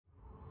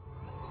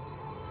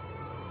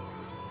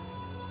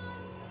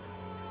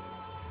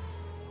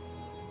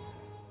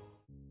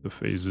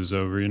phase is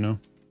over, you know?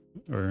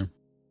 Or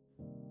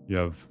you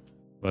have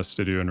less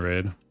to do in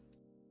raid.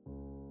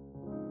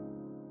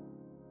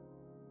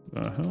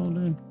 The hell,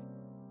 dude?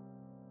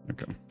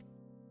 Okay.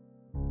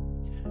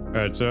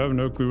 Alright, so I have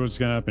no clue what's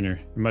gonna happen here.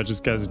 You might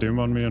just cast Doom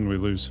on me and we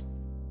lose.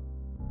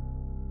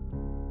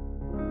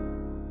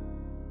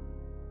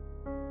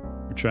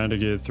 We're trying to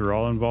get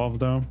Thrall involved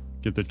though.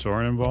 Get the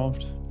Tauren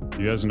involved.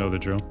 You guys know the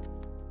drill.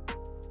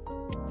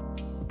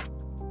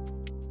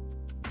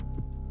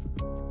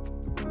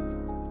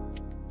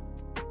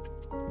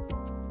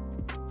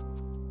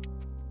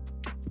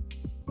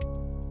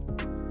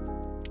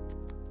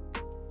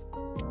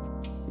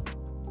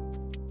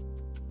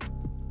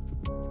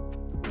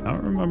 I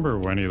don't remember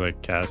when he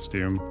like cast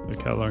Doom,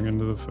 like how long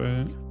into the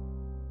fight.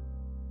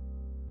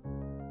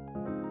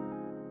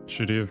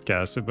 Should he have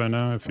cast it by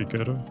now if he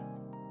could have?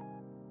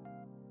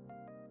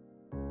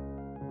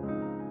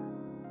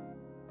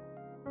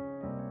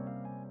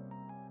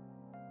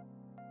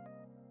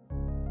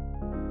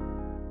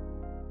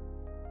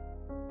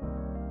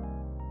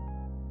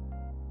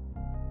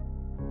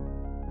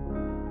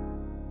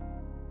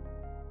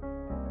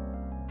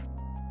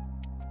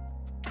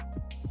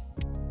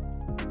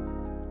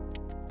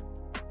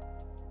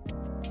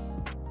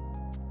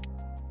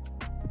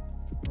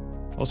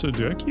 Also,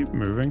 do I keep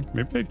moving?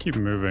 Maybe I keep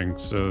moving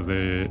so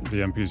the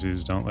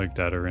NPCs don't like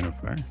that arena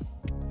fire.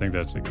 I think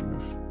that's a good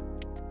move.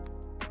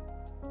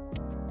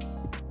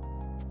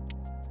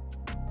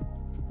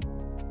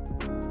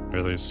 Or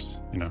at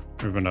least, you know,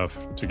 move enough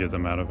to get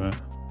them out of it.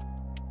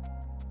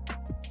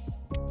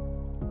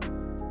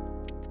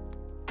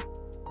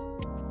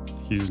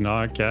 He's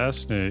not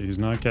casting it. He's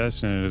not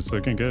casting it. It's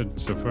looking good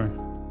so far.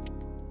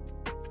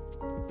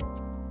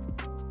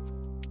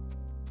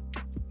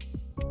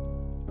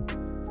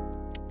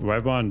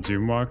 Wipe on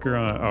Doomwalker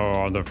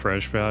on the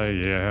fresh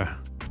value, yeah.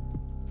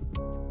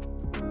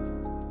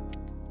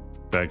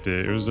 Spec'd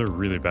it. It was a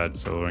really bad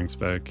soloing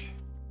spec.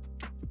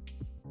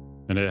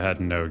 And it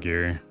had no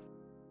gear.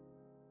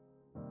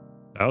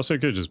 I also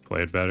could just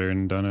played better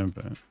and done it,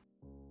 but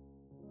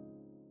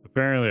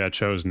apparently I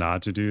chose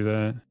not to do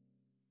that.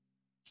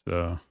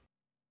 So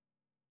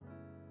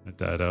I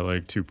died at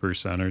like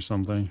 2% or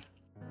something.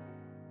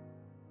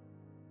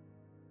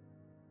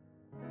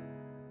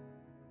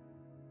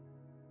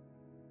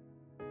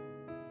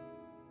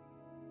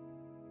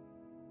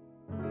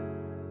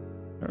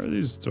 How are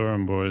these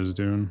Tauren boys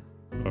doing?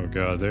 Oh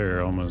god,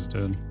 they're almost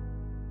dead.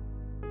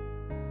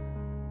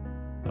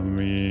 I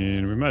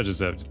mean, we might just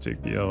have to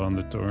take the L on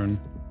the Tauren.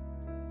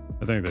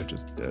 I think they're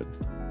just dead.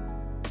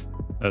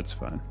 That's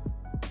fine.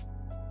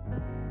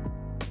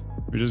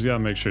 We just gotta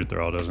make sure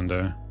Thrall doesn't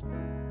die.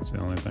 That's the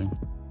only thing.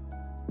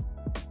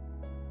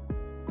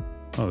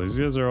 Oh, these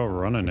guys are all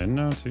running in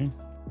now too?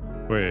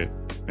 Wait,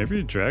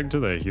 maybe drag to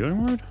the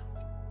healing ward?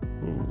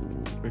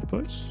 Ooh, big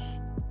push.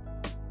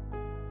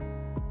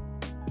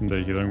 Can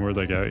the healing ward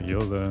like out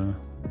heal the...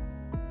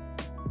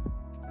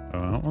 Oh,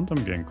 I don't want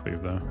them getting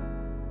cleaved though.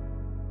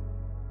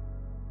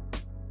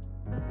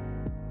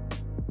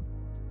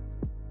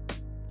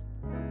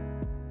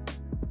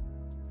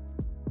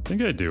 I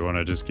think I do want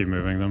to just keep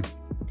moving them.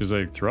 Because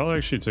like Thrall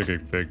actually took a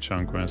big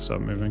chunk when I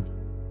stopped moving.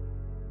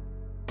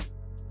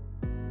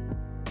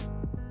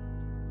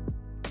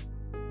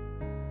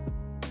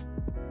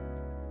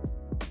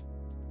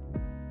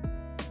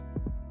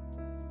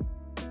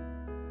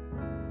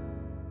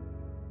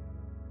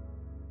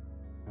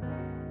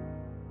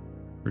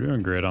 We're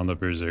doing great on the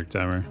Berserk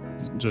timer.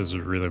 Just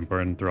really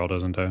important Thrall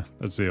doesn't die.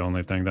 That's the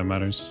only thing that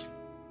matters.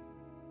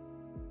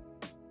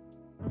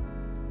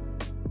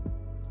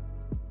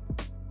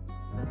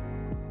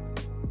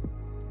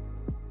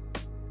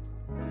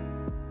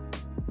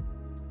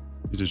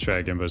 You just try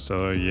again, but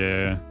solo,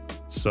 yeah.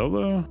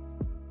 Solo?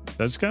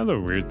 That's kind of the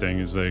weird thing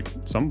is like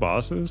some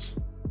bosses,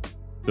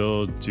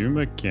 they'll do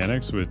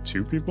mechanics with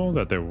 2 people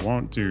that they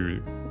won't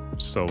do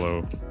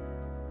solo.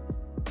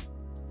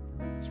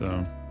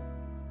 So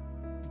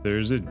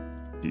there's a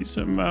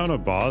decent amount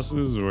of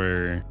bosses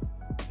where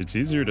it's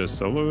easier to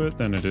solo it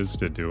than it is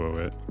to duo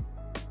it.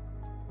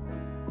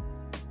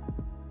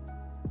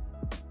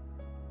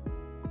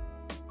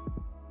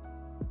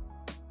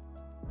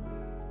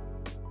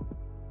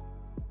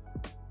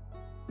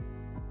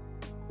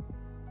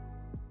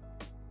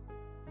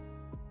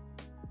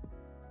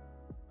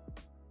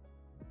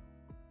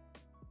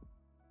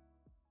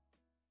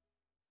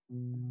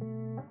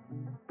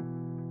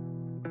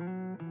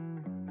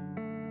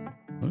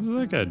 What is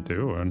that guy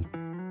doing?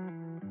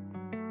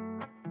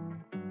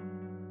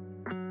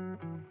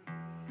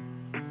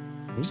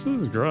 What's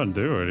this grunt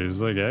doing?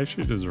 He's like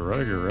actually just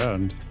running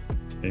around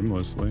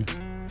aimlessly.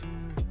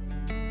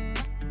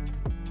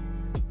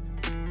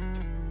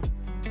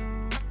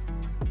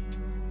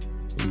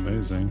 It's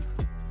amazing.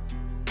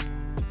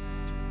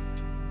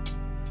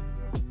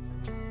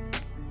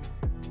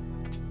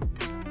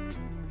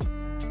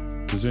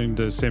 Using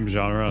the same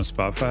genre on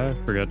Spotify.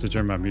 Forgot to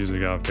turn my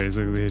music off.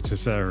 Basically, it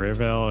just said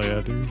Ravel. Yeah,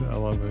 dude, I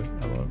love it.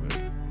 I love it.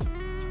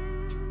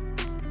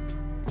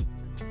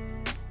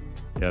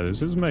 Yeah,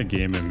 this is my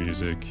game of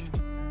music.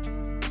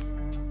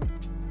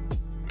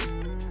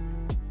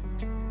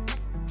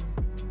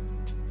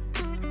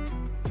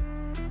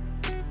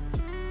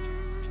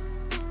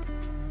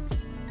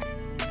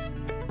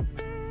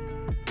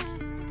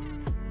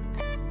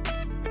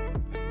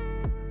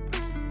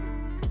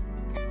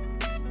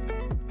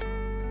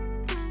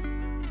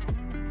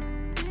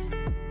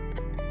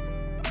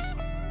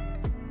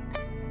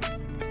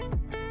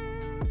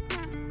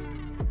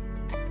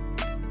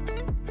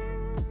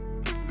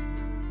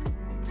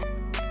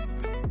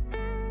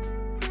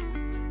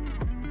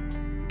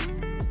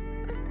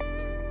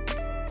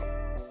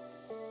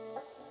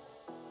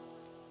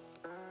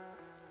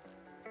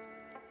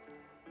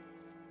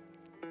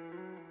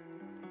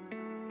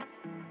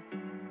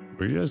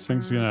 What do you guys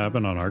think is gonna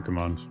happen on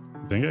Archimon?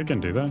 You think I can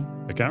do that?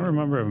 I can't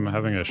remember if I'm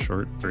having a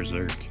short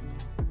berserk.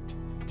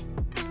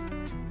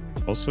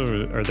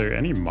 Also, are there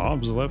any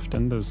mobs left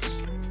in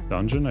this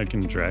dungeon I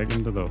can drag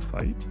into the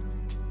fight?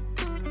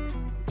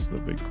 That's the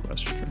big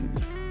question.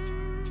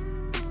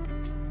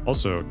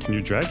 Also, can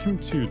you drag him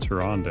to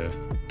Tyrande?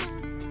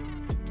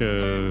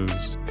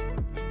 Because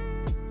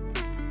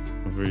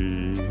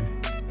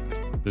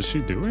does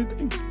she do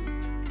anything?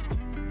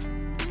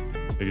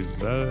 Like, is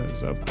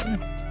that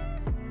play?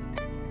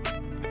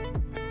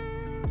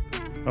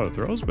 Oh, it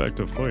throws back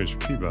to full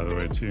HP, by the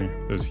way, too.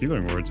 Those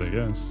healing wards, I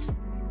guess.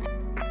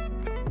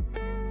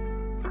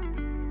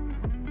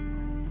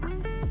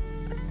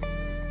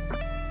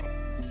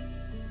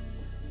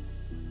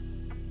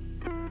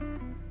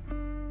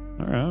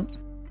 Alright.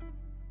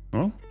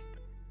 Well,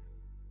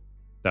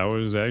 that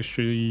was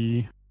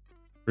actually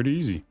pretty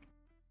easy.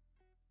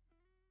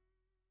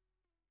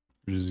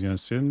 We're just gonna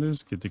sit in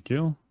this, get the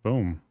kill,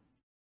 boom.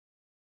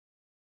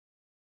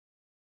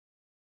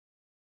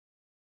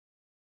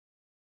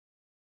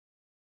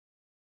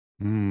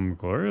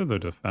 Gloria the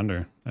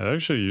Defender. I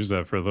actually used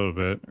that for a little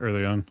bit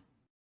early on.